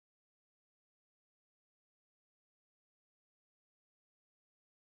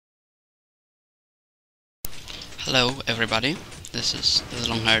Hello everybody, this is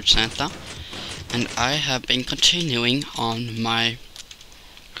the LongHairedSanta, and I have been continuing on my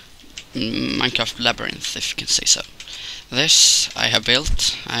Minecraft labyrinth, if you can say so. This I have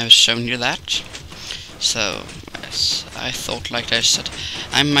built, I have shown you that, so yes, I thought like this that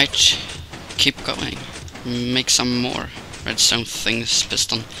I might keep going, make some more redstone things,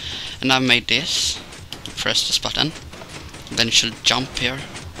 piston, and I've made this. Press this button, then you should jump here,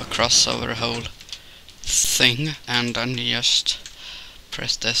 across over the whole thing, and then you just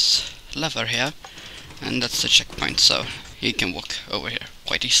press this lever here, and that's the checkpoint, so you can walk over here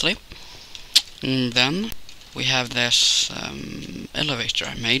quite easily. And then we have this elevator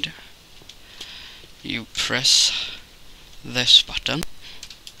I made. You press this button,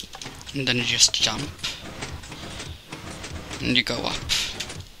 and then you just jump, and you go up.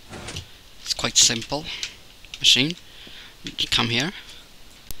 It's quite simple machine. You come here,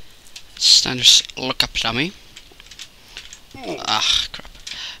 standard look up dummy. Ah, crap.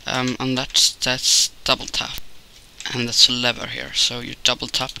 And that's double tap, and that's a lever here, so you double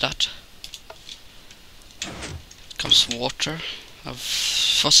tap that. Comes water,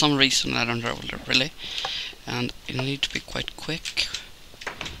 for some reason I don't know really, and you need to be quite quick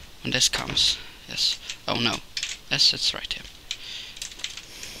when this comes. Yes, oh no, yes, it's right here.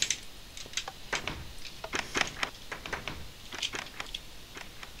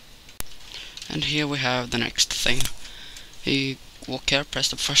 And here we have the next thing. You walk here, press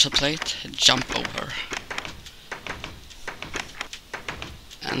the pressure plate, jump over.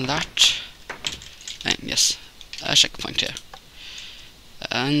 And that, and yes, a checkpoint here.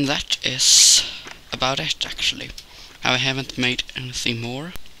 And that is about it actually. I haven't made anything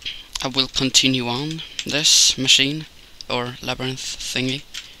more. I will continue on this machine, or labyrinth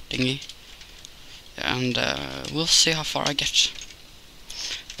dingy, and we'll see how far I get.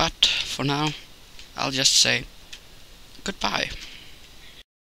 But for now, I'll just say goodbye.